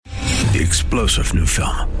the explosive new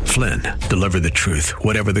film, Flynn, Deliver the Truth,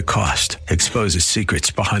 Whatever the Cost, exposes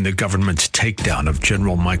secrets behind the government's takedown of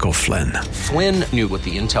General Michael Flynn. Flynn knew what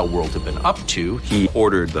the intel world had been up to. He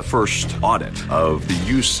ordered the first audit of the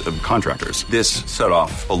use of contractors. This set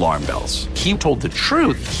off alarm bells. He told the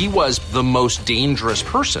truth. He was the most dangerous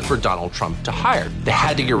person for Donald Trump to hire. They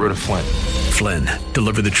had to get rid of Flynn. Flynn,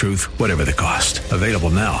 Deliver the Truth, Whatever the Cost. Available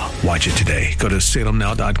now. Watch it today. Go to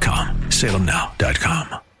salemnow.com.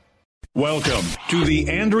 salemnow.com. Welcome to the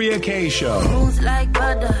Andrea Kaye Show. Smooth like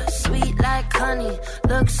butter, sweet like honey.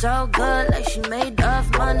 Looks so good like she made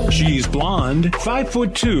of money. She's blonde,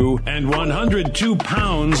 5'2", and 102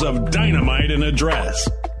 pounds of dynamite in a dress.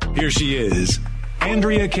 Here she is,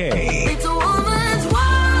 Andrea Kaye. It's a woman's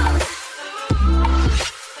world.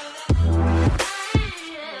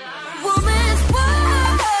 Woman's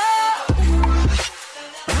world.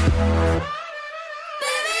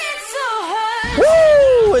 Baby, it's so hard. Woo!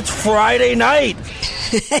 It's Friday night.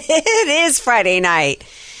 It is Friday night.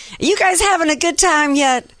 Are you guys having a good time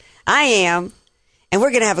yet? I am. And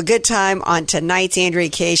we're going to have a good time on tonight's Andrea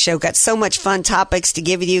Kaye Show. Got so much fun topics to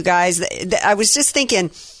give you guys. I was just thinking,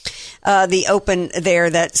 the open there,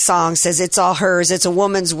 that song says it's all hers. It's a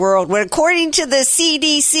woman's world. When according to the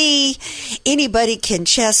CDC, anybody can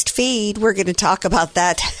chest feed. We're going to talk about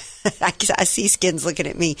that. I see Skins looking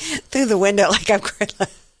at me through the window like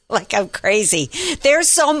I'm crazy. There's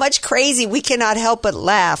so much crazy. We cannot help but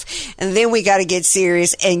laugh. And then we got to get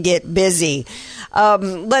serious and get busy.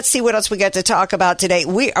 Let's see what else we got to talk about today.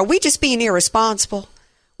 Are we just being irresponsible?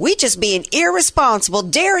 We just being irresponsible,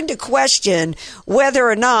 daring to question whether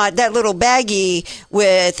or not that little baggie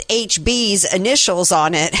with HB's initials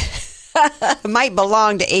on it might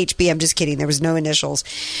belong to HB. I'm just kidding. There was no initials.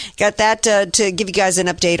 Got that to give you guys an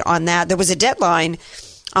update on that. There was a deadline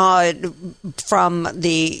from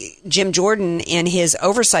the Jim Jordan and his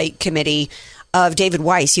oversight committee of David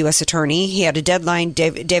Weiss, U.S. Attorney. He had a deadline.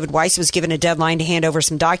 David Weiss was given a deadline to hand over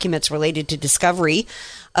some documents related to discovery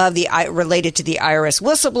related to the IRS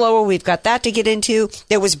whistleblower. We've got that to get into.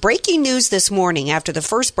 There was breaking news this morning. After the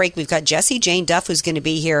first break, we've got Jessie Jane Duff, who's going to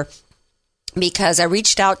be here, because I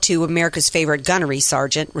reached out to America's favorite gunnery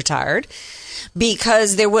sergeant, retired,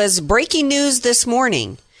 because there was breaking news this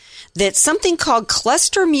morning that something called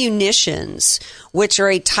cluster munitions, which are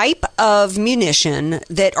a type of munition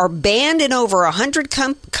that are banned in over 100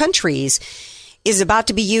 countries, is about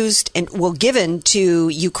to be used and given to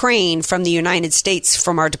Ukraine from the United States,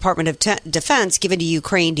 from our Department of Defense, given to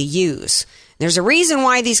Ukraine to use. There's a reason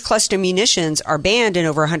why these cluster munitions are banned in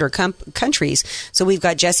over 100 countries. So we've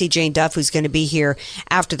got Jessie Jane Duff, who's going to be here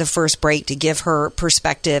after the first break to give her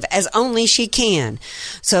perspective as only she can.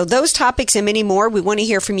 So those topics and many more, we want to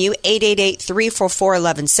hear from you.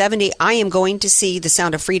 888-344-1170. I am going to see The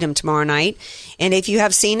Sound of Freedom tomorrow night. And if you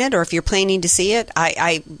have seen it or if you're planning to see it,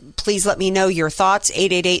 I please let me know your thoughts.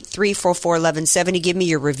 888-344-1170. Give me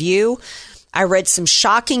your review. I read some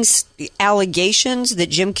shocking allegations that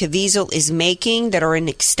Jim Caviezel is making that are an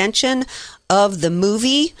extension of the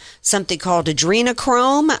movie, something called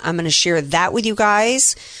adrenochrome. I'm going to share that with you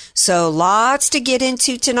guys. So lots to get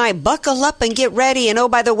into tonight. Buckle up and get ready. And oh,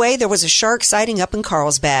 by the way, there was a shark sighting up in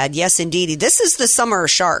Carlsbad. Yes, indeed. This is the summer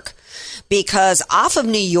shark, because off of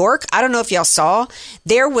New York, I don't know if y'all saw,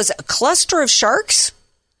 there was a cluster of sharks,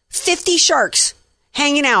 50 sharks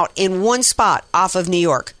hanging out in one spot off of New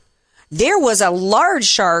York. There was a large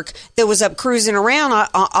shark that was up cruising around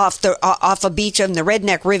off a beach on the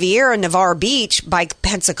Redneck Riviera, Navarre Beach by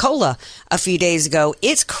Pensacola a few days ago.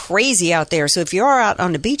 It's crazy out there. So if you are out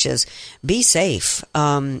on the beaches, be safe.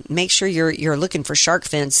 Make sure you're looking for shark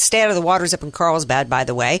fins. Stay out of the waters up in Carlsbad, by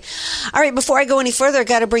the way. All right, before I go any further, I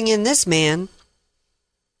got to bring in this man.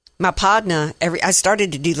 My partner. I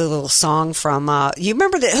started to do the little song from. You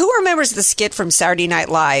remember that? Who remembers the skit from Saturday Night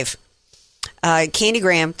Live?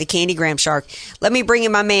 Candygram, the Candygram shark. Let me bring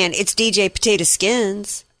in my man. It's DJ Potato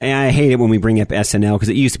Skins. And I hate it when we bring up SNL because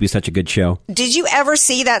it used to be such a good show. Did you ever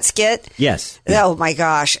see that skit? Yes. Oh, my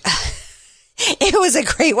gosh. It was a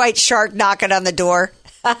great white shark knocking on the door.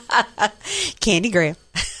 Candygram.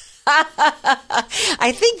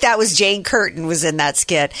 I think that was Jane Curtin was in that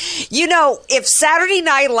skit. You know, if Saturday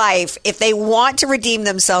Night Live, if they want to redeem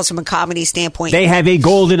themselves from a comedy standpoint, they have a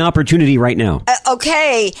golden opportunity right now.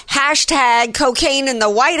 Okay, hashtag cocaine in the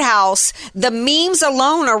White House. The memes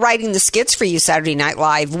alone are writing the skits for you, Saturday Night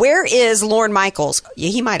Live. Where is Lorne Michaels? Yeah,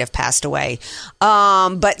 he might have passed away.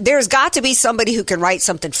 But there's got to be somebody who can write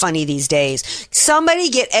something funny these days. Somebody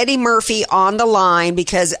get Eddie Murphy on the line,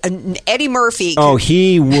 because Eddie Murphy. Oh,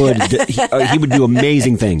 he would. He would do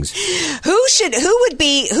amazing things. Who would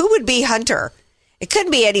be Hunter? It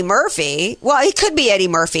couldn't be Eddie Murphy. Well, it could be Eddie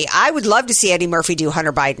Murphy. I would love to see Eddie Murphy do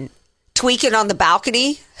Hunter Biden. Tweaking on the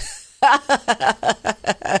balcony.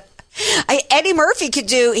 Eddie Murphy could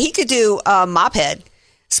do Mophead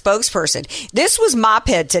spokesperson. This was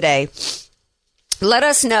Mophead today. Let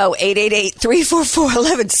us know,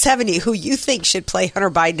 888-344-1170, who you think should play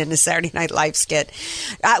Hunter Biden in a Saturday Night Live skit.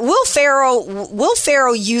 Will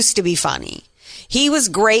Ferrell used to be funny. He was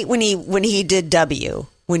great when he did W,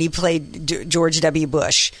 when he played George W.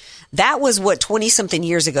 Bush. That was 20-something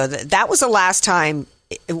years ago. That was the last time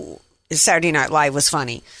Saturday Night Live was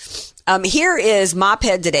funny. Here is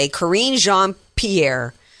Mophead today, Karine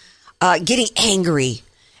Jean-Pierre, getting angry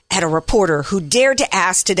at a reporter who dared to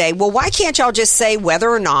ask today, well, why can't y'all just say whether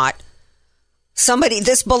or not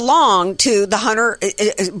this belonged to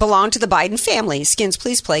the Biden family? Skins,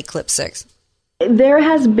 please play clip 6. There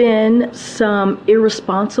has been some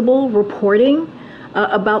irresponsible reporting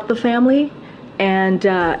about the family, and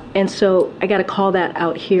so I got to call that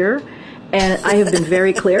out here. And I have been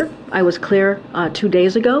very clear. I was clear 2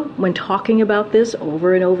 days ago when talking about this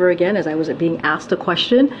over and over again as I was being asked a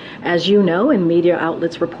question. As you know, and media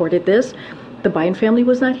outlets reported this, the Biden family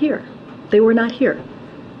was not here. They were not here.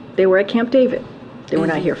 They were at Camp David. They were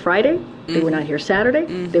not here Friday. They were not here Saturday.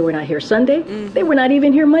 They were not here Sunday. They were not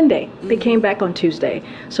even here Monday. They came back on Tuesday.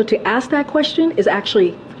 So to ask that question is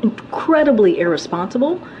actually incredibly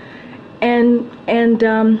irresponsible. And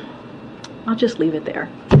I'll just leave it there.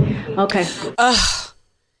 Okay.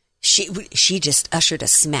 She just ushered a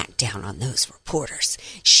smackdown on those reporters.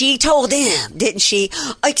 She told them, didn't she?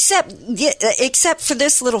 Except for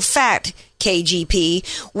this little fact,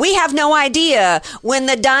 KGP, we have no idea when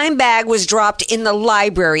the dime bag was dropped in the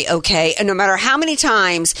library, okay? And no matter how many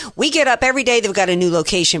times we get up every day, they've got a new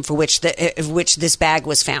location for which this bag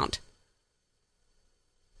was found.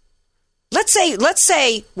 Let's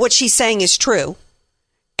say what she's saying is true.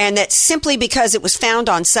 And that simply because it was found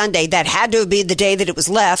on Sunday, that had to be the day that it was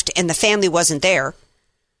left and the family wasn't there.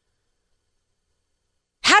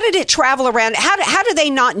 How did it travel around? How do they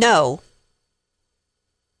not know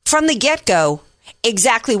from the get-go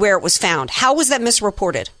exactly where it was found? How was that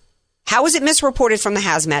misreported? How was it misreported from the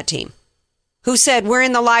hazmat team? Who said, we're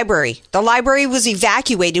in the library. The library was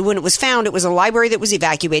evacuated when it was found. It was a library that was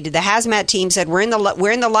evacuated. The hazmat team said, we're in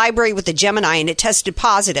the library with the Gemini, and it tested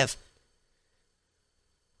positive.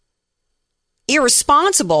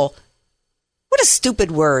 Irresponsible. What a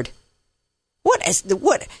stupid word. What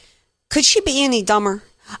could she be any dumber?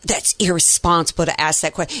 That's irresponsible to ask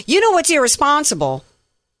that question. You know what's irresponsible?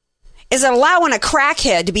 Is allowing a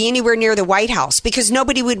crackhead to be anywhere near the White House, because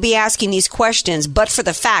nobody would be asking these questions but for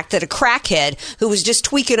the fact that a crackhead who was just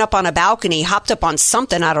tweaking up on a balcony hopped up on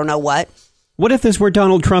something, I don't know what. What if this were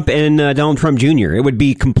Donald Trump and Donald Trump Jr.? It would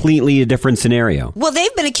be completely a different scenario. Well,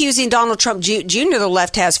 they've been accusing Donald Trump Jr., the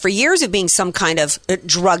left has, for years of being some kind of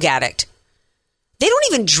drug addict. They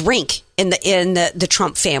don't even drink in the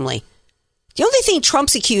Trump family. The only thing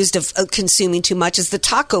Trump's accused of consuming too much is the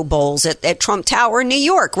taco bowls at Trump Tower in New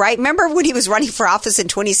York, right? Remember when he was running for office in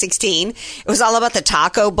 2016? It was all about the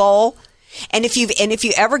taco bowl. And if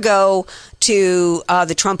you ever go to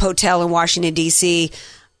the Trump Hotel in Washington, D.C.,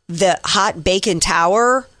 the hot bacon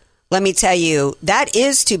tower, let me tell you, that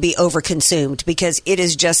is to be overconsumed because it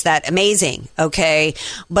is just that amazing, okay?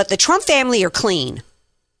 But the Trump family are clean.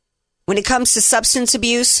 When it comes to substance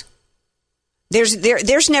abuse,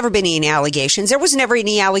 there's never been any allegations. There was never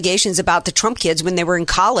any allegations about the Trump kids when they were in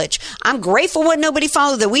college. I'm grateful when nobody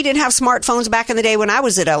followed that we didn't have smartphones back in the day when I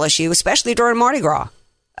was at LSU, especially during Mardi Gras,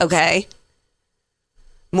 okay?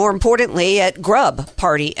 More importantly, at Grub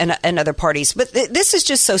party and other parties. But this is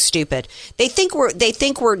just so stupid. They think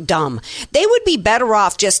we're dumb. They would be better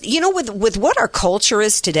off just, with what our culture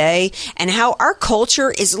is today and how our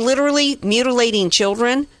culture is literally mutilating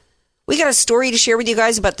children. We got a story to share with you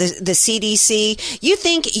guys about the CDC. You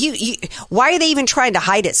think why are they even trying to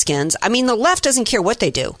hide it, Skins? I mean, the left doesn't care what they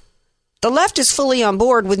do. The left is fully on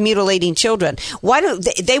board with mutilating children. Why don't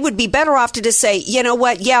they would be better off to just say, you know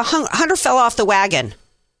what? Yeah, Hunter fell off the wagon.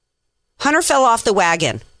 Hunter fell off the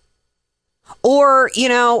wagon. Or,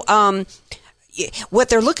 what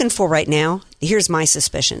they're looking for right now, here's my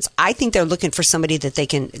suspicions. I think they're looking for somebody that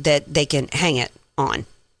they can hang it on.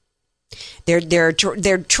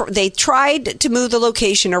 They tried to move the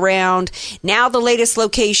location around. Now the latest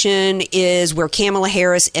location is where Kamala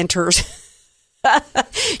Harris enters.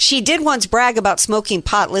 She did once brag about smoking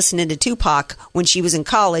pot listening to Tupac when she was in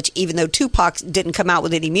college, even though Tupac didn't come out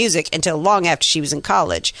with any music until long after she was in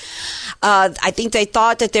college. I think they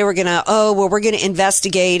thought that they were going to, we're going to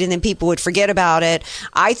investigate and then people would forget about it.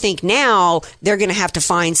 I think now they're going to have to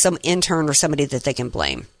find some intern or somebody that they can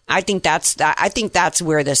blame. I think that's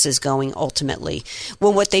where this is going ultimately.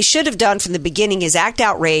 Well, what they should have done from the beginning is act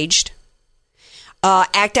outraged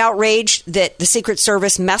that the Secret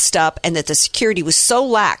Service messed up and that the security was so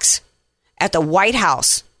lax at the White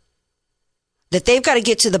House that they've got to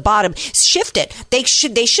get to the bottom. Shift it. They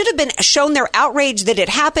should have been shown their outrage that it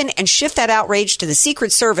happened and shift that outrage to the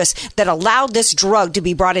Secret Service that allowed this drug to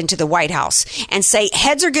be brought into the White House and say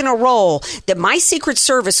heads are going to roll that my Secret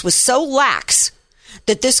Service was so lax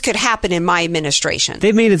that this could happen in my administration.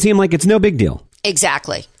 They've made it seem like it's no big deal.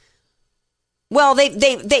 Exactly. Well, they've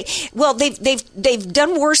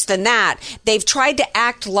done worse than that. They've tried to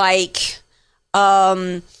act like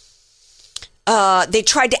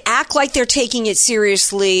they're taking it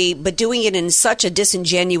seriously, but doing it in such a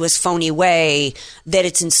disingenuous, phony way that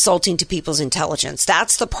it's insulting to people's intelligence.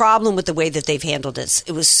 That's the problem with the way that they've handled it.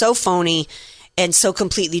 It was so phony and so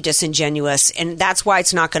completely disingenuous, and that's why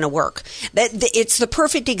it's not going to work. It's the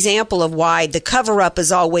perfect example of why the cover-up is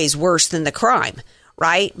always worse than the crime,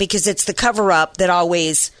 right? Because it's the cover-up that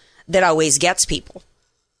always gets people.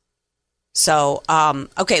 So,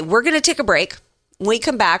 okay, we're going to take a break. When we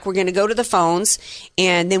come back, we're going to go to the phones,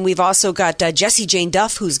 and then we've also got Jessie Jane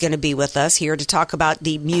Duff, who's going to be with us here to talk about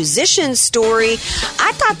the musician story.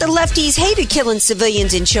 I thought the lefties hated killing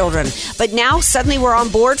civilians and children, but now suddenly we're on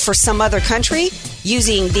board for some other country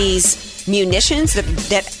using these munitions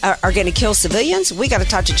that are going to kill civilians. We got to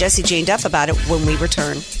talk to Jessie Jane Duff about it when we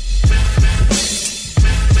return.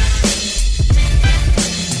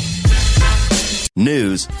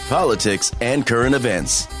 News, politics, and current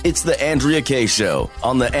events. It's the Andrea Kaye Show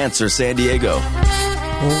on The Answer San Diego.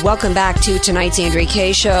 Welcome back to tonight's Andrea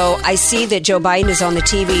Kaye Show. I see that Joe Biden is on the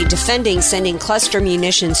TV defending sending cluster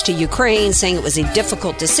munitions to Ukraine, saying it was a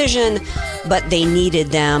difficult decision, but they needed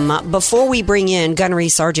them. Before we bring in Gunnery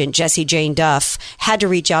Sergeant Jessie Jane Duff, had to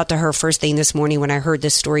reach out to her first thing this morning when I heard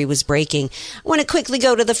this story was breaking. I want to quickly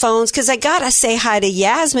go to the phones because I got to say hi to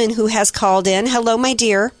Yasmin, who has called in. Hello, my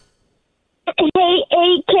dear. Hey,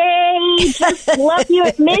 AK, just love you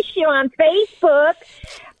and miss you on Facebook.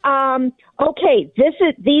 Okay,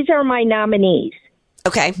 these are my nominees.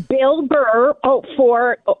 Okay, Bill Burr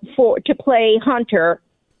for to play Hunter.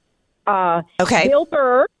 Okay, Bill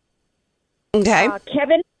Burr. Okay,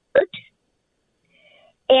 Kevin Hart,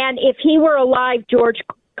 and if he were alive, George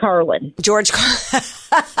Carlin.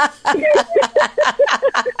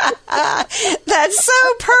 That's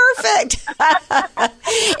so perfect.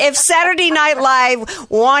 If Saturday Night Live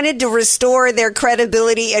wanted to restore their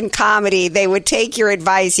credibility in comedy, they would take your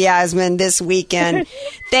advice, Yasmin, this weekend.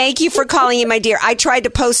 Thank you for calling in, my dear. I tried to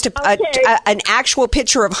post an actual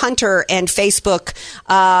picture of Hunter, and Facebook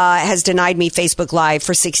has denied me Facebook Live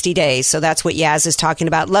for 60 days. So that's what Yaz is talking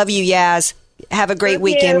about. Love you, Yaz. Have a great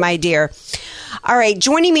weekend, my dear. All right,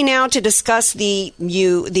 joining me now to discuss the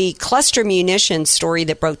cluster munitions story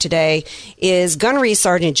that broke today is Gunnery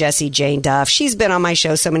Sergeant Jessie Jane Duff. She's been on my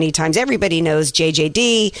show so many times. Everybody knows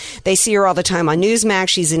JJD. They see her all the time on Newsmax.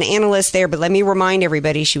 She's an analyst there, but let me remind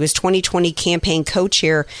everybody, she was 2020 campaign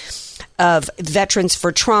co-chair of Veterans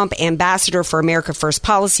for Trump, ambassador for America First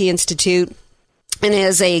Policy Institute, and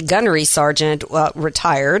as a gunnery sergeant,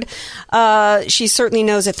 retired. She certainly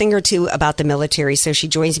knows a thing or two about the military, so she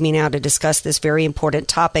joins me now to discuss this very important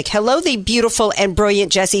topic. Hello, the beautiful and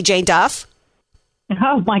brilliant Jessie Jane Duff.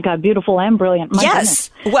 Oh, my God, beautiful and brilliant. My yes.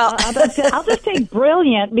 Goodness. Well, I'll just take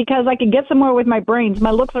brilliant because I can get somewhere with my brains.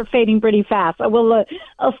 My looks are fading pretty fast. I'll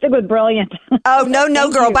stick with brilliant. Oh, no,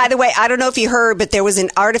 girl. You. By the way, I don't know if you heard, but there was an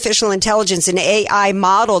artificial intelligence, an AI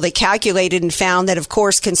model that calculated and found that, of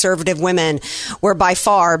course, conservative women were by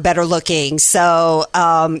far better looking. So,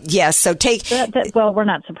 yes. So take. Well, we're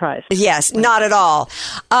not surprised. Yes, not at all.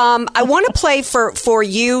 I want to play for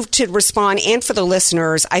you to respond and for the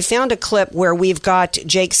listeners. I found a clip where we've got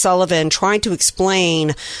Jake Sullivan trying to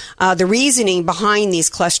explain the reasoning behind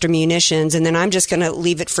these cluster munitions, and then I'm just going to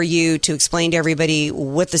leave it for you to explain to everybody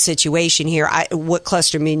what the situation here, what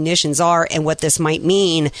cluster munitions are, and what this might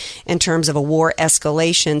mean in terms of a war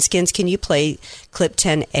escalation. Skins, can you play clip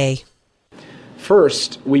 10A?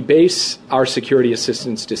 First, we base our security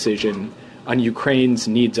assistance decision on Ukraine's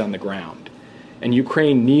needs on the ground, and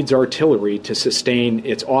Ukraine needs artillery to sustain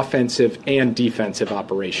its offensive and defensive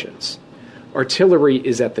operations. Artillery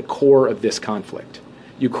is at the core of this conflict.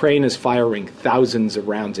 Ukraine is firing thousands of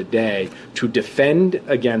rounds a day to defend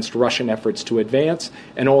against Russian efforts to advance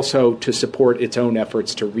and also to support its own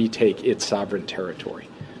efforts to retake its sovereign territory.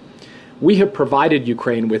 We have provided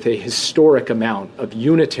Ukraine with a historic amount of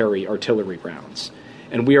unitary artillery rounds,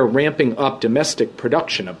 and we are ramping up domestic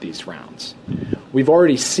production of these rounds. We've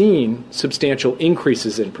already seen substantial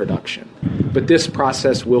increases in production, but this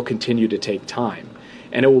process will continue to take time.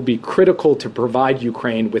 and it will be critical to provide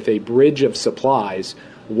Ukraine with a bridge of supplies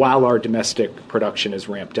while our domestic production is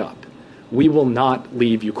ramped up. We will not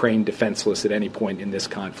leave Ukraine defenseless at any point in this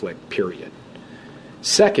conflict, period.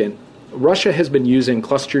 Second, Russia has been using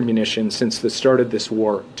cluster munitions since the start of this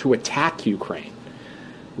war to attack Ukraine.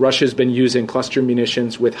 Russia's been using cluster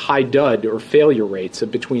munitions with high dud or failure rates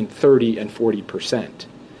of between 30 and 40%.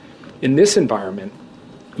 In this environment,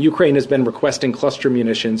 Ukraine has been requesting cluster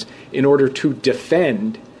munitions in order to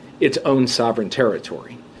defend its own sovereign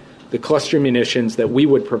territory. The cluster munitions that we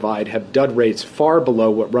would provide have dud rates far below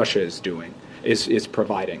what Russia is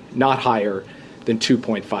providing, not higher than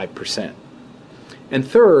 2.5%. And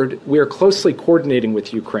third, we are closely coordinating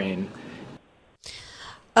with Ukraine.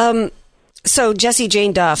 So Jesse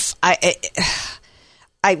Jane Duff,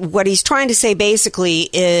 what he's trying to say basically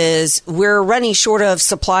is we're running short of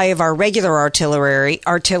supply of our regular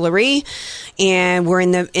artillery, and we're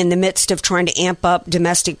in the midst of trying to amp up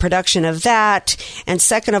domestic production of that. And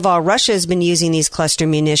second of all, Russia has been using these cluster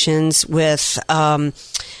munitions with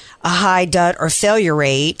a high dud or failure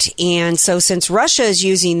rate. And so since Russia is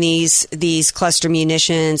using these cluster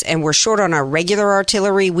munitions and we're short on our regular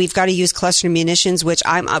artillery, we've got to use cluster munitions, which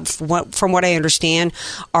from what I understand,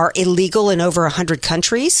 are illegal in over 100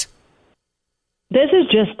 countries. This is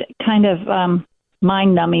just kind of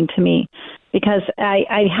mind-numbing to me because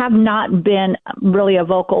I have not been really a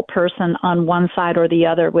vocal person on one side or the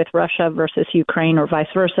other with Russia versus Ukraine or vice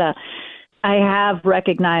versa. I have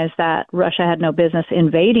recognized that Russia had no business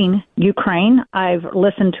invading Ukraine. I've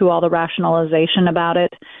listened to all the rationalization about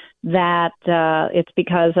it, that it's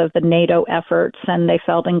because of the NATO efforts and they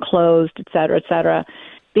felt enclosed, et cetera, et cetera. At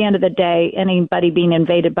the end of the day, anybody being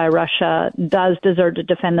invaded by Russia does deserve to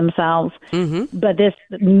defend themselves. Mm-hmm. But this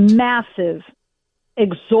massive,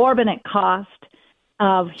 exorbitant cost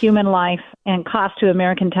of human life and cost to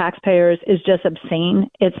American taxpayers is just obscene.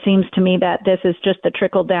 It seems to me that this is just the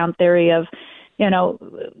trickle-down theory of,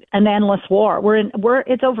 an endless war.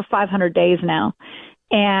 It's over 500 days now,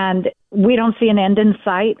 and we don't see an end in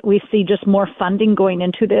sight. We see just more funding going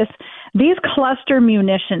into this. These cluster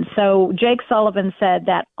munitions, so Jake Sullivan said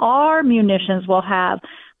that our munitions will have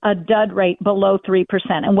a dud rate below 3%.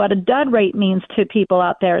 And what a dud rate means to people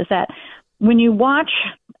out there is that when you watch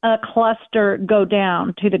a cluster go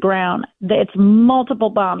down to the ground, it's multiple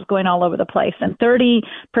bombs going all over the place, and 30%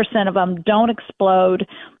 of them don't explode,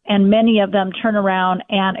 and many of them turn around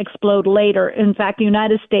and explode later. In fact, the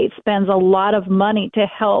United States spends a lot of money to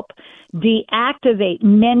help deactivate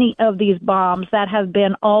many of these bombs that have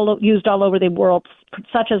been used all over the world,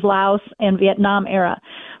 such as Laos and Vietnam era.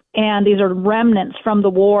 And these are remnants from the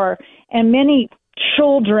war, and many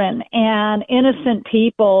children and innocent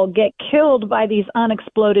people get killed by these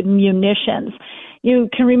unexploded munitions. You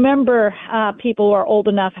can remember, people who are old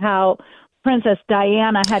enough, how Princess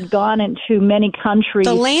Diana had gone into many countries.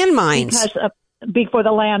 The landmines. Before the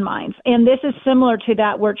landmines. And this is similar to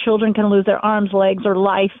that, where children can lose their arms, legs, or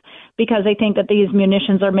life because they think that these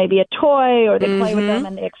munitions are maybe a toy, or they play with them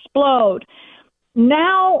and they explode.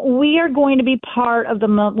 Now we are going to be part of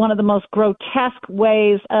one of the most grotesque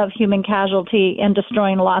ways of human casualty and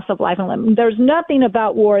destroying loss of life and limb. There's nothing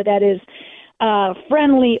about war that is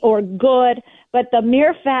friendly or good, but the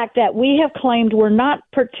mere fact that we have claimed we're not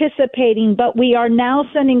participating, but we are now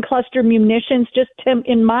sending cluster munitions,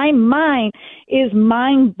 in my mind, is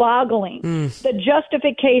mind-boggling. The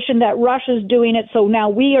justification that Russia's doing it, so now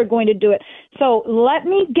we are going to do it. So let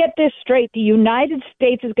me get this straight. The United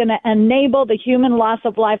States is going to enable the human loss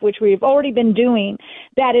of life, which we've already been doing.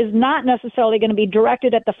 That is not necessarily going to be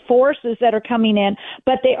directed at the forces that are coming in,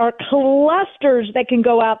 but they are clusters that can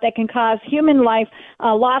go out that can cause human life,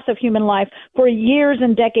 loss of human life for years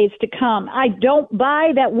and decades to come. I don't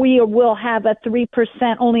buy that we will have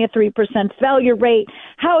only a 3% failure rate.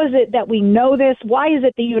 How is it that we know this? Why is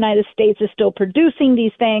it the United States is still producing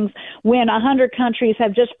these things when 100 countries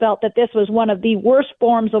have just felt that this was one of the worst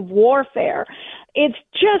forms of warfare? It's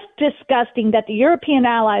just disgusting that the European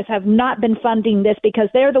allies have not been funding this, because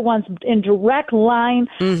they're the ones in direct line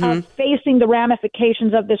of facing the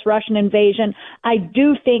ramifications of this Russian invasion. I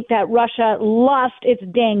do think that Russia lost its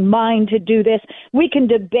dang mind to do this. We can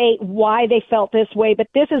debate why they felt this way, but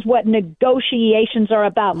this is what negotiations are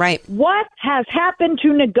about. Right. What has happened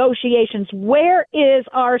to negotiations? Where is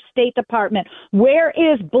our State Department? Where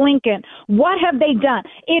is Blinken? What have they done?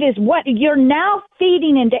 It is what you're now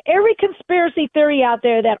feeding into every conspiracy theory out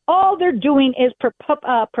there, that all they're doing is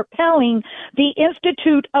propelling the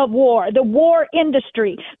Institute of War, the war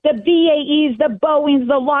industry, the BAEs, the Boeings,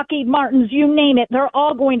 the Lockheed Martins, you name it. They're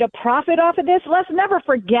all going to profit off of this. Let's never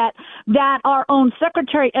forget that our own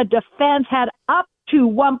Secretary of Defense had up to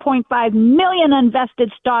 1.5 million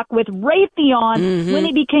invested stock with Raytheon when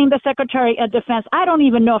he became the Secretary of Defense. I don't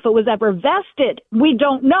even know if it was ever vested. We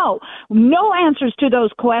don't know. No answers to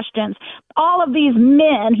those questions. All of these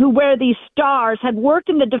men who wear these stars had worked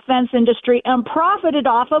in the defense industry and profited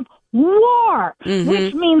off of war,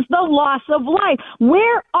 which means the loss of life.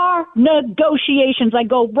 Where are negotiations? I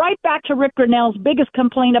go right back to Rick Grinnell's biggest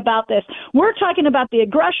complaint about this. We're talking about the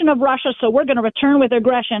aggression of Russia, so we're going to return with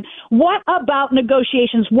aggression. What about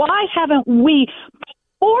negotiations? Why haven't we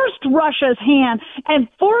forced Russia's hand and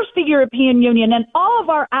forced the European Union and all of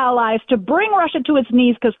our allies to bring Russia to its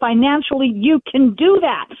knees, because financially you can do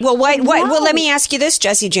that. Well, well, let me ask you this,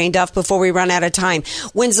 Jessie Jane Duff, before we run out of time.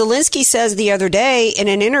 When Zelensky says the other day in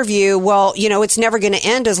an interview, well, it's never going to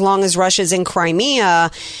end as long as Russia's in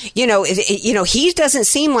Crimea, he doesn't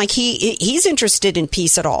seem like he's interested in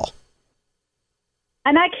peace at all.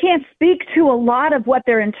 And I can't speak to a lot of what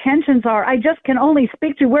their intentions are. I just can only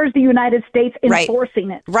speak to where's the United States enforcing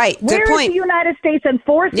it. Right. Good point. Where is the United States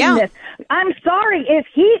enforcing this? I'm sorry. If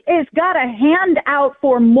he has got a hand out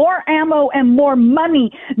for more ammo and more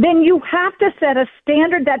money, then you have to set a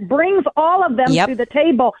standard that brings all of them to the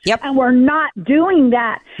table. And we're not doing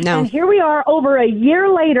that. No. And here we are over a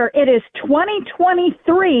year later. It is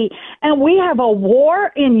 2023, and we have a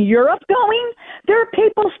war in Europe going. There are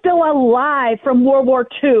people still alive from World War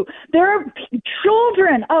II. There are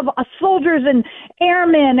children of soldiers and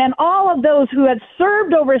airmen and all of those who had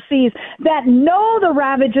served overseas that know the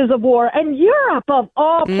ravages of war. And Europe, of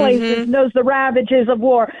all places, knows the ravages of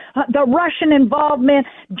war. The Russian involvement,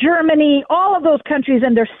 Germany, all of those countries,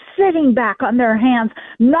 and they're sitting back on their hands,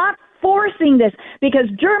 not forcing this, because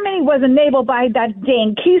Germany was enabled by that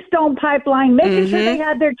dang Keystone pipeline, making sure they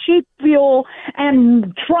had their cheap fuel,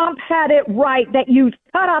 and Trump had it right that you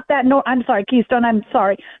cut off that Nord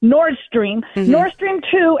Stream, Nord Stream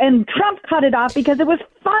 2, and Trump cut it off because it was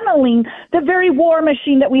funneling the very war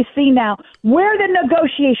machine that we see now. Where are the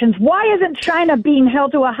negotiations? Why isn't China being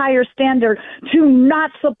held to a higher standard to not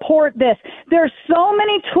support this? There's so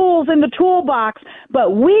many tools in the toolbox,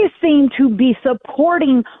 but we seem to be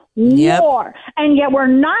supporting war, and yet we're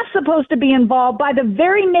not supposed to be involved by the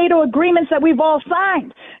very NATO agreements that we've all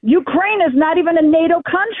signed. Ukraine is not even a NATO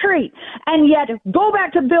country, and yet go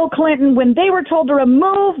back to Bill Clinton when they were told to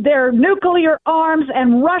remove their nuclear arms,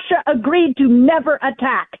 and Russia agreed to never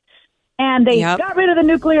attack. And they got rid of the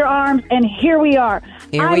nuclear arms, and here we are.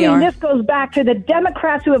 This goes back to the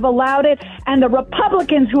Democrats who have allowed it and the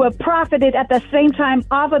Republicans who have profited at the same time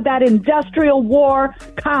off of that industrial war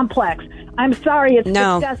complex. I'm sorry, it's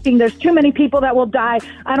disgusting. There's too many people that will die.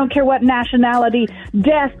 I don't care what nationality.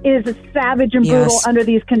 Death is savage and brutal under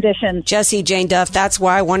these conditions. Jessie Jane Duff, that's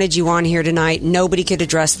why I wanted you on here tonight. Nobody could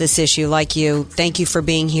address this issue like you. Thank you for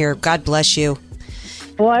being here. God bless you.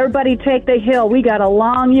 Well, everybody take the hill. We got a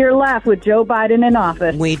long year left with Joe Biden in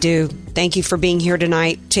office. We do. Thank you for being here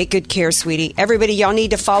tonight. Take good care, sweetie. Everybody, y'all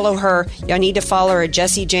need to follow her. Y'all need to follow her,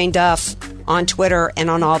 Jessie Jane Duff, on Twitter and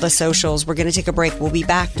on all the socials. We're going to take a break. We'll be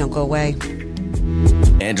back. Don't go away.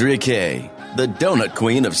 Andrea Kaye, the donut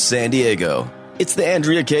queen of San Diego. It's the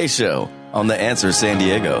Andrea Kaye Show on The Answer San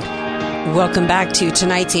Diego. Welcome back to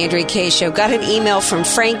tonight's Andrea Kaye Show. Got an email from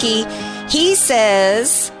Frankie. He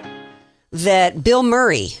says that Bill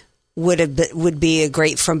Murray would be a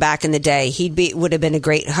great, from back in the day. Would have been a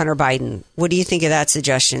great Hunter Biden. What do you think of that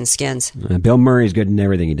suggestion, Skins? Bill Murray's good in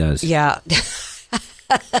everything he does. Yeah.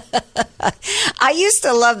 I used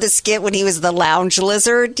to love the skit when he was the lounge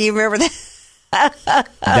lizard. Do you remember that?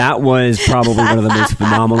 That was probably one of the most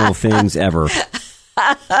phenomenal things ever.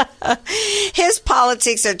 His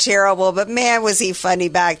politics are terrible, but man, was he funny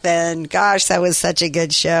back then. Gosh, that was such a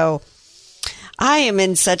good show. I am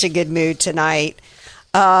in such a good mood tonight,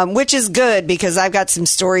 which is good because I've got some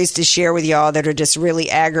stories to share with y'all that are just really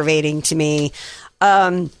aggravating to me.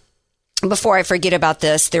 Before I forget about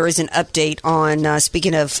this, there is an update on,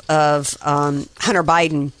 speaking of Hunter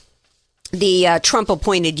Biden, the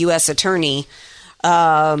Trump-appointed U.S. attorney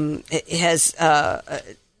has...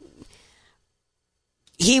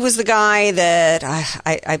 he was the guy that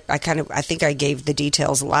I think I gave the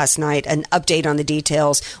details last night, an update on the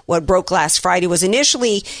details. What broke last Friday was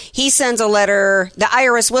initially he sends a letter. The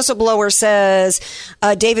IRS whistleblower says,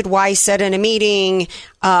 David Weiss said in a meeting,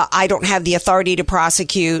 I don't have the authority to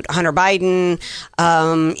prosecute Hunter Biden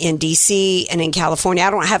in D.C. and in California.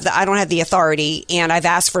 I don't have the authority, and I've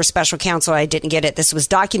asked for a special counsel. I didn't get it. This was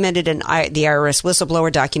documented, and the IRS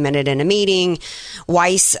whistleblower documented in a meeting.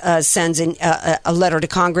 Weiss sends in a letter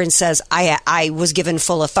to Congress and says, I was given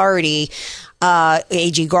full authority.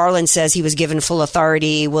 A.G. Garland says he was given full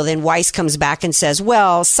authority. Well, then Weiss comes back and says,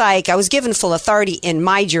 well, psych, I was given full authority in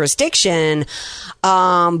my jurisdiction,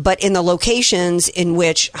 but in the locations in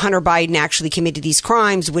which Hunter Biden actually committed these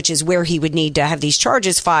crimes, which is where he would need to have these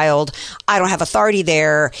charges filed, I don't have authority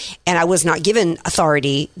there, and I was not given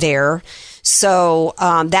authority there. So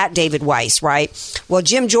that David Weiss, right? Well,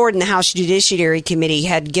 Jim Jordan, the House Judiciary Committee,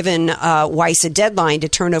 had given Weiss a deadline to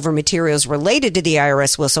turn over materials related to the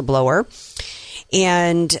IRS whistleblower.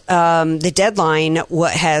 And the deadline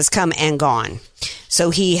has come and gone. So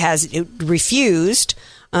he has refused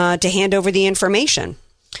to hand over the information.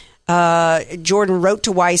 Jordan wrote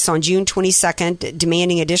to Weiss on June 22nd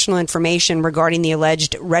demanding additional information regarding the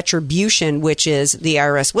alleged retribution, which is the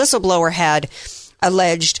IRS whistleblower had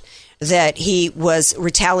alleged that he was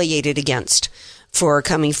retaliated against for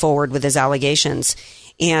coming forward with his allegations.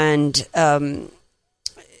 And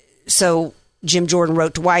so Jim Jordan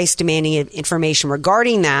wrote to Weiss demanding information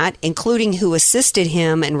regarding that, including who assisted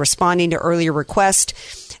him in responding to earlier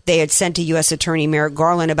requests they had sent to U.S. Attorney Merrick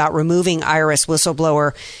Garland about removing IRS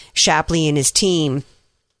whistleblower Shapley and his team.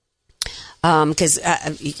 Because,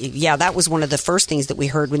 that was one of the first things that we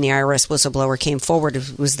heard when the IRS whistleblower came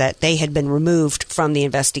forward, was that they had been removed from the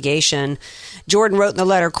investigation. Jordan wrote in the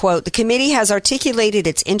letter, quote, "The committee has articulated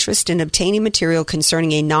its interest in obtaining material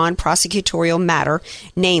concerning a non-prosecutorial matter,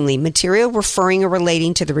 namely material referring or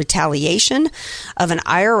relating to the retaliation of an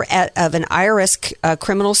IRS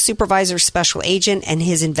criminal supervisor special agent and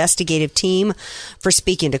his investigative team for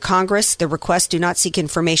speaking to Congress. The requests do not seek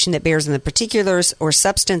information that bears on the particulars or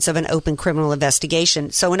substance of an open criminal investigation."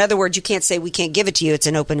 So in other words, you can't say we can't give it to you. It's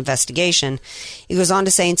an open investigation. He goes on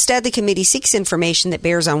to say, instead, the committee seeks information that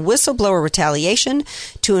bears on whistleblower retaliation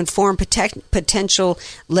to inform potential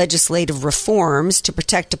legislative reforms to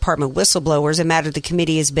protect department whistleblowers, a matter the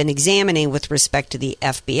committee has been examining with respect to the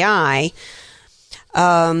FBI.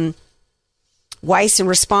 Weiss, in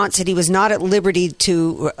response, said he was not at liberty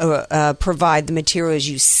to provide the materials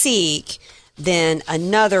you seek. Then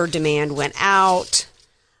another demand went out.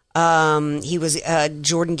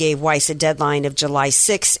 Jordan gave Weiss a deadline of July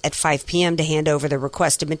 6th at 5 p.m. to hand over the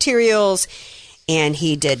requested materials, and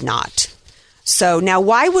he did not. So now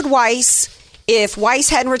why would Weiss, if Weiss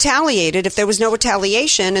hadn't retaliated, if there was no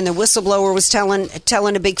retaliation and the whistleblower was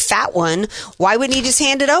telling a big fat one, why wouldn't he just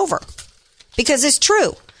hand it over? Because it's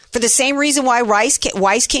true. For the same reason why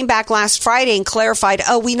Weiss came back last Friday and clarified,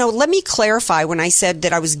 let me clarify when I said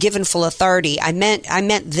that I was given full authority, I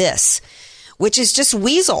meant this. Which is just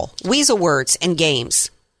weasel words and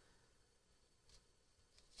games.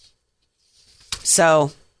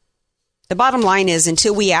 So the bottom line is,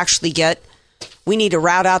 until we actually we need to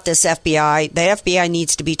rout out this FBI. The FBI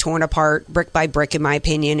needs to be torn apart brick by brick, in my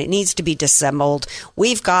opinion. It needs to be disassembled.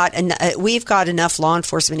 We've got enough law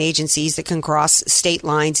enforcement agencies that can cross state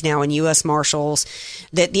lines now, and U.S. Marshals,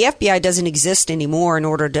 that the FBI doesn't exist anymore in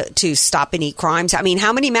order to stop any crimes. I mean,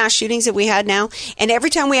 how many mass shootings have we had now? And every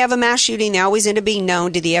time we have a mass shooting, they always end up being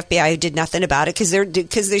known to the FBI who did nothing about it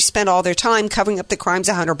because they spend all their time covering up the crimes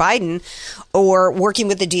of Hunter Biden or working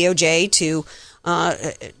with the DOJ to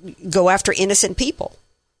go after innocent people,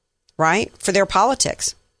 right, for their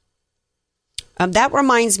politics. That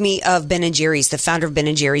reminds me of Ben & Jerry's, the founder of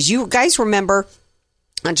Ben & Jerry's. You guys remember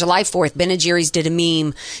on July 4th, Ben & Jerry's did a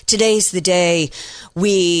meme. Today's the day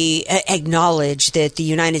we acknowledge that the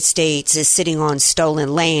United States is sitting on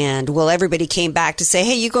stolen land. Well, everybody came back to say,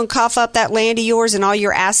 hey, you going to cough up that land of yours and all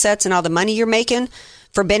your assets and all the money you're making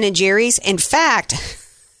for Ben & Jerry's? In fact...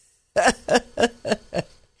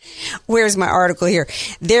 Where's my article here?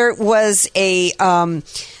 There was a I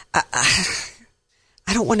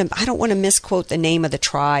don't want to misquote the name of the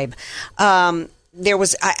tribe. There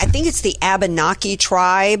was, I think it's the Abenaki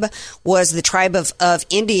tribe, was the tribe of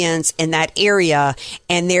Indians in that area.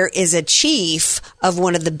 And there is a chief of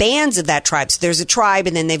one of the bands of that tribe. So there's a tribe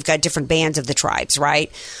and then they've got different bands of the tribes,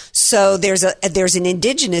 right? So there's an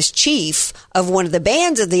indigenous chief of one of the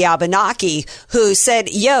bands of the Abenaki who said,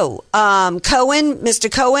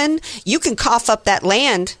 Mr. Cohen, you can cough up that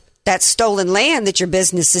land, that stolen land that your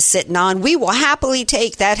business is sitting on. We will happily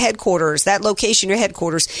take that location, your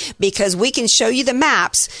headquarters, because we can show you the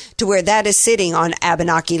maps to where that is sitting on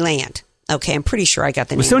Abenaki land. Okay, I'm pretty sure I got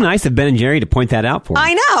the name. It was so nice of Ben and Jerry to point that out for me.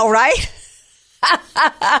 I know, right?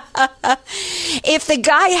 If the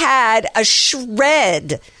guy had a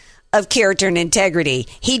shred of character and integrity,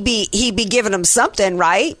 he'd be giving them something,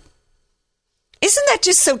 right? Isn't that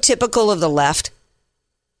just so typical of the left?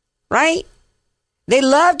 Right? They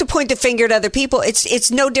love to point the finger at other people.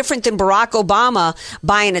 It's no different than Barack Obama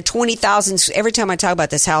buying a 20,000. Every time I talk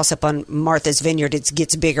about this house up on Martha's Vineyard, it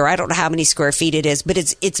gets bigger. I don't know how many square feet it is, but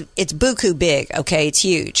it's buku big. Okay, it's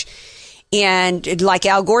huge. And like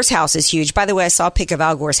Al Gore's house is huge. By the way, I saw a pic of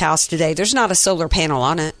Al Gore's house today. There's not a solar panel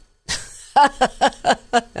on it.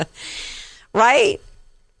 Right?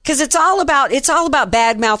 Because it's all about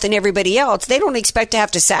bad mouthing everybody else. They don't expect to have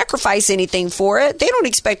to sacrifice anything for it. They don't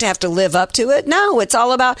expect to have to live up to it. No, it's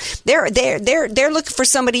all about they're looking for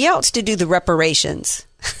somebody else to do the reparations.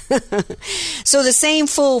 So the same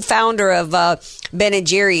fool founder of Ben &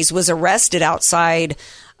 Jerry's was arrested outside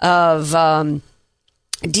of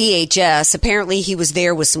DHS. Apparently, he was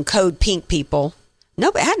there with some Code Pink people.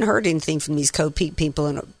 No, but I hadn't heard anything from these Code Pink people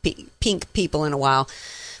in a while.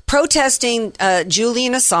 Protesting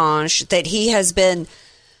Julian Assange, that he has been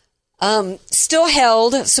still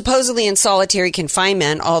held supposedly in solitary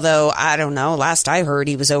confinement, although I don't know. Last I heard,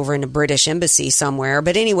 he was over in the British embassy somewhere.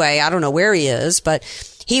 But anyway, I don't know where he is, but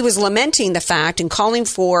he was lamenting the fact and calling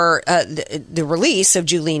for the release of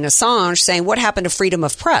Julian Assange, saying, what happened to freedom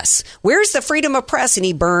of press? Where's the freedom of press? And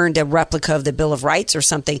he burned a replica of the Bill of Rights or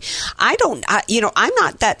something. I'm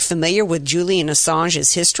not that familiar with Julian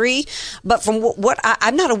Assange's history, but from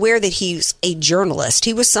I'm not aware that he's a journalist.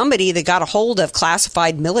 He was somebody that got a hold of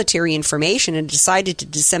classified military information and decided to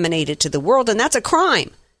disseminate it to the world, and that's a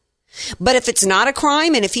crime. But if it's not a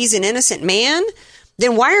crime and if he's an innocent man,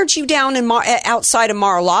 then why aren't you down outside of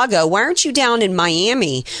Mar-a-Lago? Why aren't you down in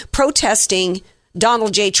Miami protesting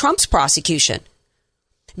Donald J. Trump's prosecution?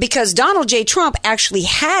 Because Donald J. Trump actually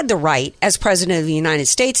had the right as president of the United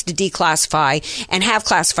States to declassify and have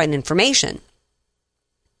classified information.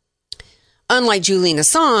 Unlike Julian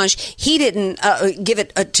Assange, he didn't give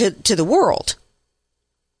it to the world.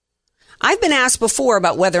 I've been asked before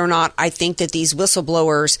about whether or not I think that these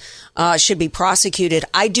whistleblowers should be prosecuted.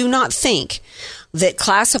 I do not think that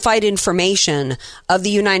classified information of the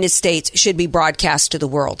United States should be broadcast to the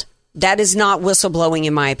world. That is not whistleblowing,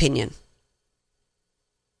 in my opinion.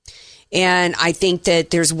 And I think that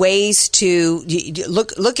there's ways to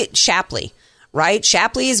look at Shapley, right?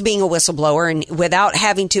 Shapley is being a whistleblower, and without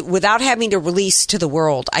having to release to the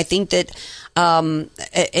world. I think that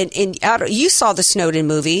you saw the Snowden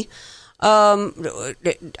movie.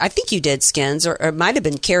 I think you did, Skins, or it might have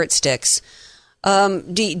been Carrot Sticks.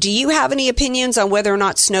 Do you have any opinions on whether or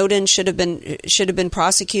not Snowden should have been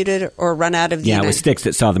prosecuted or run out of the It was Sticks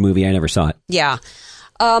that saw the movie. I never saw it. Yeah.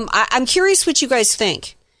 I'm curious what you guys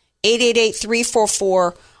think.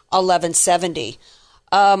 888-344-1170.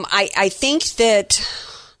 I think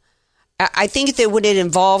that when it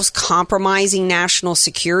involves compromising national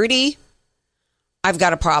security, I've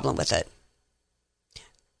got a problem with it.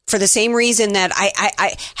 For the same reason that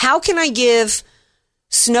how can I give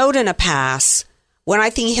Snowden a pass when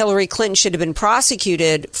I think Hillary Clinton should have been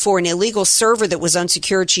prosecuted for an illegal server that was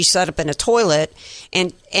unsecured she set up in a toilet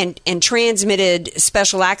and transmitted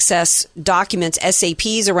special access documents,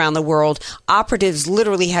 SAPs, around the world. Operatives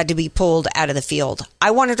literally had to be pulled out of the field.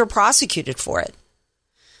 I wanted her prosecuted for it.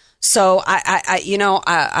 So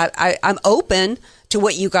I'm open to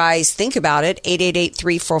what you guys think about it.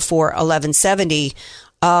 888-344-1170.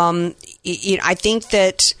 I think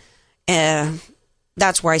that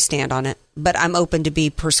that's where I stand on it, but I'm open to be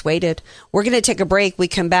persuaded. We're going to take a break. We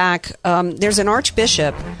come back. There's an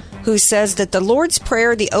archbishop who says that the Lord's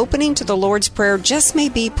Prayer, the opening to the Lord's Prayer, just may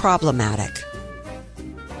be problematic.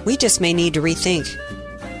 We just may need to rethink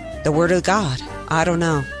the Word of God. I don't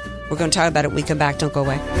know. We're going to talk about it when we come back. Don't go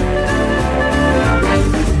away.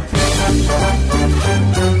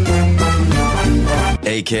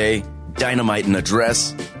 AK, Dynamite in a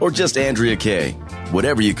Dress, or just Andrea Kaye.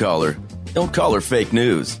 Whatever you call her, don't call her fake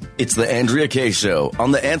news. It's the Andrea Kaye Show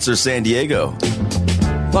on The Answer San Diego.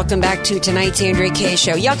 Welcome back to tonight's Andrea Kaye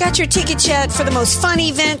Show. Y'all got your tickets yet for the most fun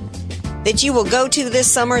event that you will go to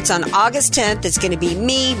this summer? It's on August 10th. It's going to be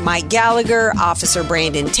me, Mike Gallagher, Officer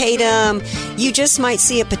Brandon Tatum. You just might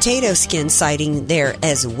see a potato skin sighting there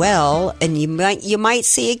as well, and you might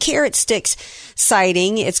see a Carrot Sticks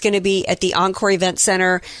sighting. It's going to be at the Encore Event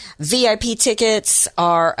Center. VIP tickets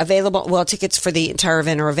are available. Well, tickets for the entire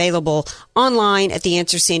event are available online at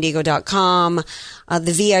theanswersandiego.com.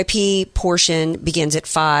 The VIP portion begins at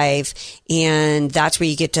 5, and that's where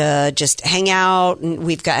you get to just hang out. And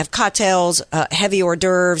we've got cocktails, heavy hors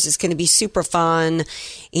d'oeuvres. It's going to be super fun.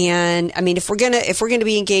 And I mean, if we're gonna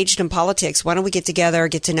be engaged in politics, why don't we get together,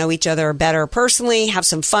 get to know each other better personally, have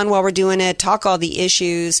some fun while we're doing it, talk all the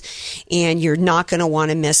issues, and you're not going to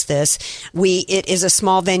want to miss this. It is a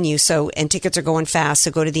small venue, and tickets are going fast.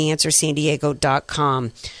 So go to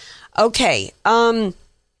theanswersandiego.com. Okay.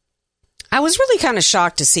 I was really kind of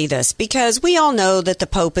shocked to see this because we all know that the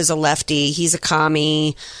Pope is a lefty. He's a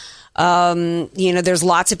commie. There's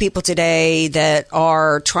lots of people today that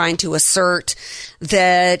are trying to assert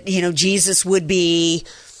that, Jesus would be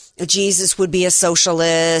a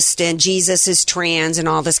socialist and Jesus is trans and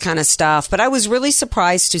all this kind of stuff. But I was really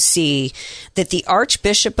surprised to see that the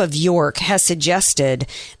Archbishop of York has suggested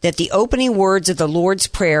that the opening words of the Lord's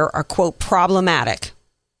Prayer are, quote, problematic.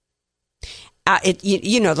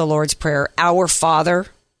 The Lord's Prayer, Our Father,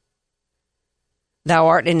 Thou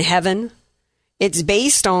art in heaven. It's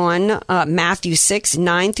based on Matthew 6,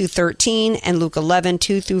 9 through 13 and Luke 11,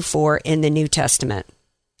 2 through 4 in the New Testament.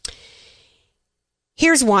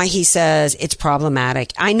 Here's why he says it's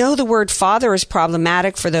problematic. I know the word father is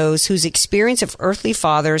problematic for those whose experience of earthly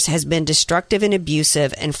fathers has been destructive and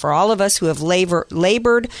abusive, and for all of us who have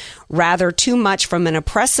labored rather too much from an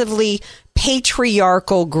oppressively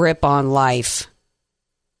patriarchal grip on life.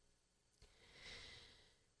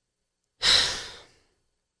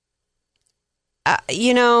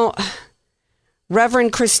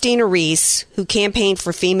 Reverend Christina Reese, who campaigned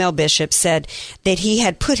for female bishops, said that he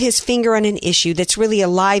had put his finger on an issue that's really a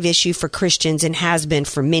live issue for Christians and has been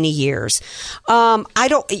for many years. I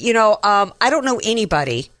don't know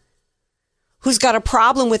anybody who's got a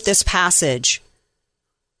problem with this passage,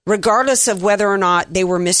 regardless of whether or not they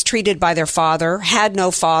were mistreated by their father, had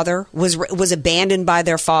no father, was abandoned by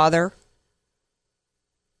their father.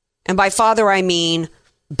 And by father, I mean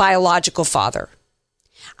biological father.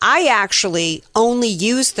 I actually only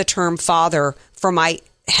use the term father for my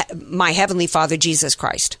heavenly Father, Jesus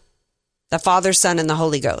Christ, the Father, Son, and the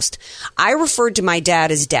Holy Ghost. I referred to my dad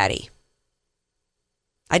as Daddy.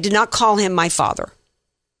 I did not call him my father.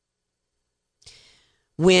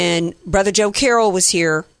 When Brother Joe Carroll was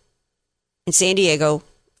here in San Diego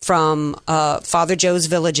from Father Joe's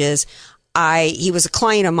Villages, he was a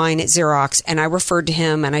client of mine at Xerox, and I referred to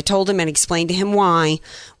him, and I told him and explained to him why,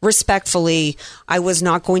 respectfully, I was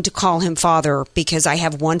not going to call him Father because I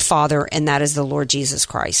have one Father, and that is the Lord Jesus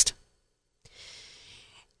Christ.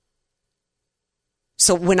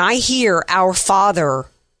 So when I hear our Father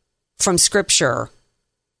from Scripture,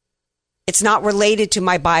 it's not related to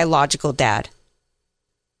my biological dad.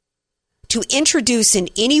 To introduce in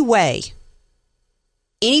any way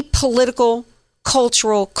any political,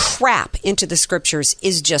 cultural crap into the Scriptures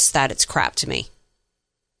is just that. It's crap to me.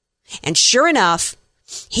 And sure enough,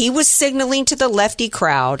 he was signaling to the lefty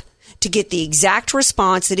crowd to get the exact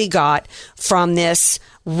response that he got from this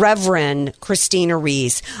Reverend Christina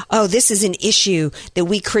Reese. Oh, this is an issue that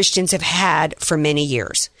we Christians have had for many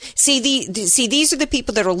years. See, these are the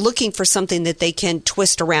people that are looking for something that they can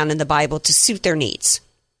twist around in the Bible to suit their needs.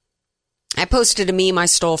 I posted a meme I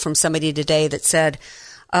stole from somebody today that said,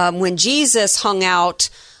 when Jesus hung out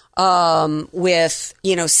with,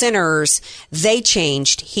 sinners, they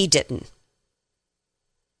changed. He didn't.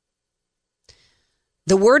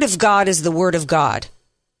 The Word of God is the Word of God.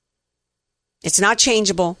 It's not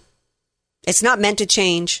changeable. It's not meant to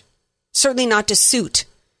change. Certainly not to suit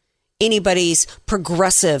anybody's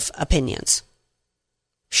progressive opinions.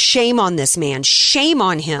 Shame on this man. Shame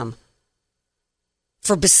on him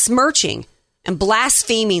for besmirching and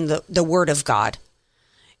blaspheming the Word of God.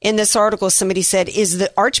 In this article, somebody said, is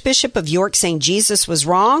the Archbishop of York saying Jesus was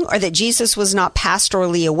wrong or that Jesus was not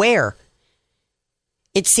pastorally aware?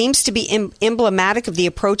 It seems to be emblematic of the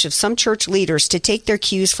approach of some church leaders to take their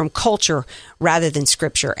cues from culture rather than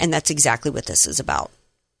Scripture, and that's exactly what this is about.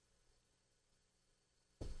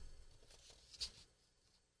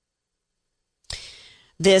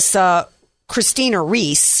 This Christina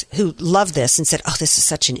Reese, who loved this and said, oh, this is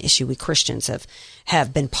such an issue we Christians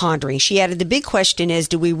have been pondering. She added, the big question is,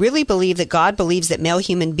 do we really believe that God believes that male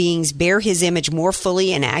human beings bear his image more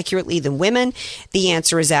fully and accurately than women? The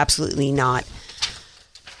answer is absolutely not.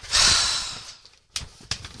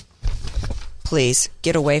 Please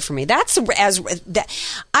get away from me.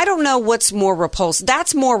 I don't know what's more repulsive.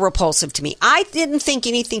 That's more repulsive to me. I didn't think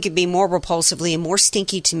anything could be more repulsively and more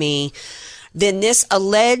stinky to me than this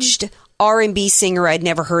alleged R&B singer I'd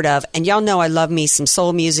never heard of. And y'all know I love me some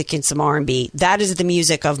soul music and some R&B. That is the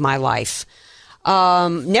music of my life.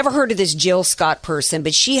 Never heard of this Jill Scott person,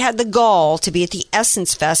 but she had the gall to be at the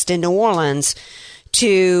Essence Fest in New Orleans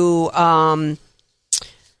to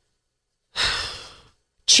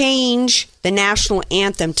change the national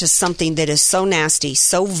anthem to something that is so nasty,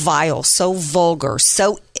 so vile, so vulgar,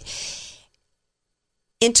 so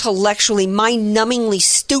intellectually, mind-numbingly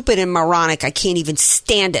stupid and moronic. I can't even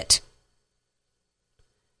stand it.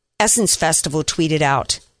 Essence Festival tweeted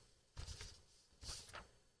out,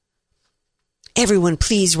 everyone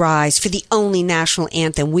please rise for the only national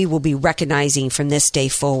anthem we will be recognizing from this day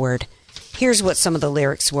forward. Here's what some of the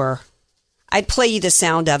lyrics were. I'd play you the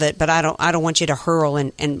sound of it, but I don't want you to hurl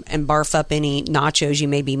and barf up any nachos you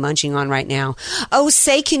may be munching on right now. Oh,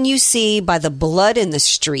 say can you see by the blood in the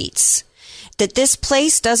streets that this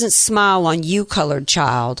place doesn't smile on you, colored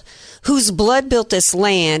child, whose blood built this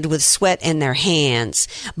land with sweat in their hands,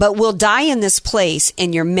 but will die in this place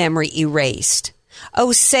and your memory erased.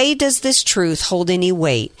 Oh, say does this truth hold any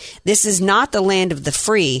weight? This is not the land of the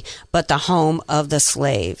free, but the home of the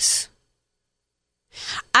slaves.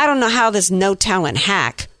 I don't know how this no-talent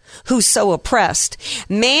hack, who's so oppressed,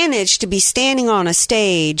 managed to be standing on a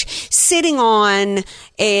stage, sitting on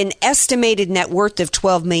an estimated net worth of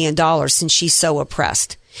 $12 million since she's so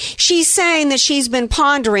oppressed. She's saying that she's been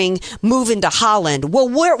pondering moving to Holland. Well,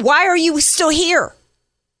 why are you still here?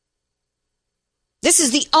 This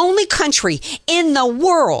is the only country in the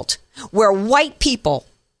world where white people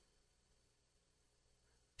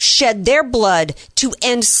shed their blood to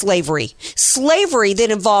end slavery. Slavery that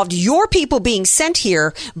involved your people being sent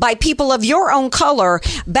here by people of your own color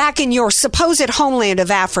back in your supposed homeland of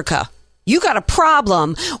Africa. You got a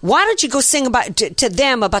problem. Why don't you go sing about to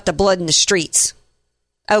them about the blood in the streets?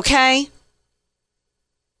 Okay?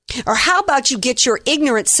 Or how about you get your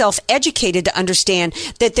ignorant self educated to understand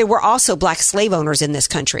that there were also black slave owners in this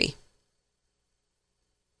country?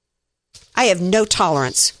 I have no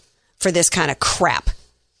tolerance for this kind of crap.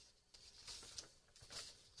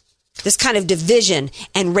 This kind of division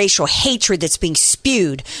and racial hatred that's being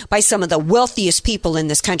spewed by some of the wealthiest people in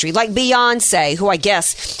this country, like Beyonce, who I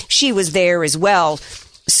guess she was there as well,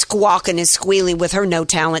 squawking and squealing with her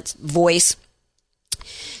no-talent voice.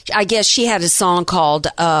 I guess she had a song called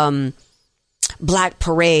Black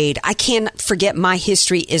Parade. I can't forget my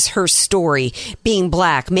history is her story, being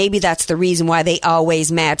black. Maybe that's the reason why they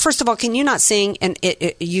always mad. First of all, can you not sing and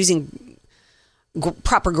using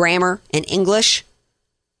proper grammar and English?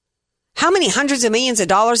 How many hundreds of millions of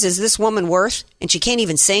dollars is this woman worth? And she can't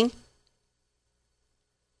even sing?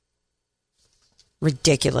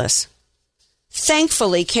 Ridiculous.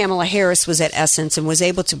 Thankfully, Kamala Harris was at Essence and was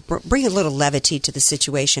able to bring a little levity to the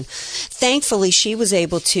situation. Thankfully, she was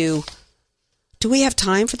able to... Do we have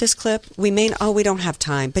time for this clip? We don't have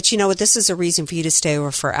time. But you know what? This is a reason for you to stay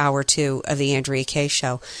over for hour 2 of the Andrea Kaye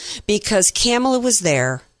Show. Because Kamala was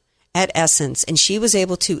there at Essence and she was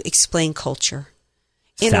able to explain culture.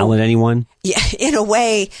 Salad, anyone? Yeah, in a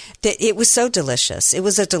way that it was so delicious. It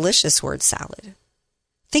was a delicious word, salad.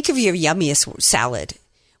 Think of your yummiest salad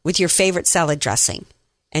with your favorite salad dressing,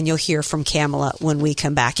 and you'll hear from Kamala when we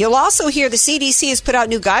come back. You'll also hear the CDC has put out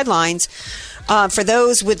new guidelines for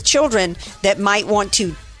those with children that might want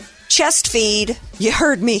to chest feed. You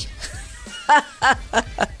heard me.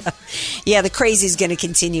 Yeah, the crazy is going to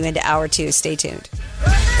continue into hour 2. Stay tuned.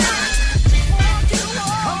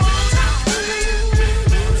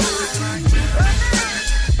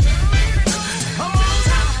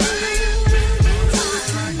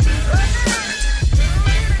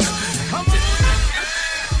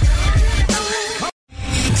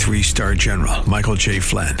 Three-star General Michael J.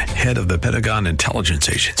 Flynn, head of the Pentagon Intelligence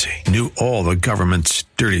Agency, knew all the government's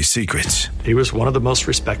dirty secrets. He was one of the most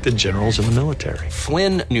respected generals in the military.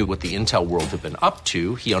 Flynn knew what the intel world had been up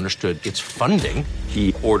to. He understood its funding.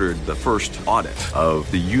 He ordered the first audit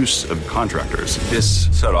of the use of contractors. This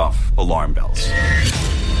set off alarm bells.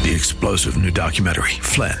 The explosive new documentary,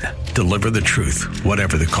 Flynn, Deliver the Truth,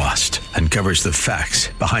 Whatever the Cost, uncovers the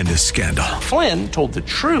facts behind this scandal. Flynn told the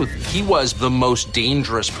truth. He was the most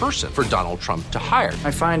dangerous person for Donald Trump to hire. I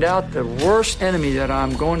find out the worst enemy that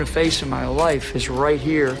I'm going to face in my life is right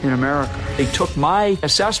here in America. They took my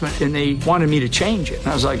assessment and they wanted me to change it. And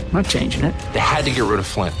I was like, I'm not changing it. They had to get rid of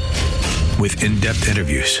Flynn. With in-depth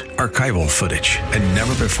interviews, archival footage, and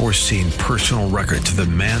never-before-seen personal records of the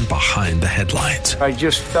man behind the headlines. I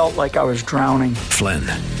just felt like I was drowning. Flynn,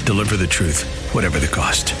 Deliver the Truth, Whatever the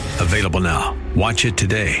Cost. Available now. Watch it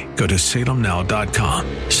today. Go to salemnow.com.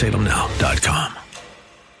 salemnow.com.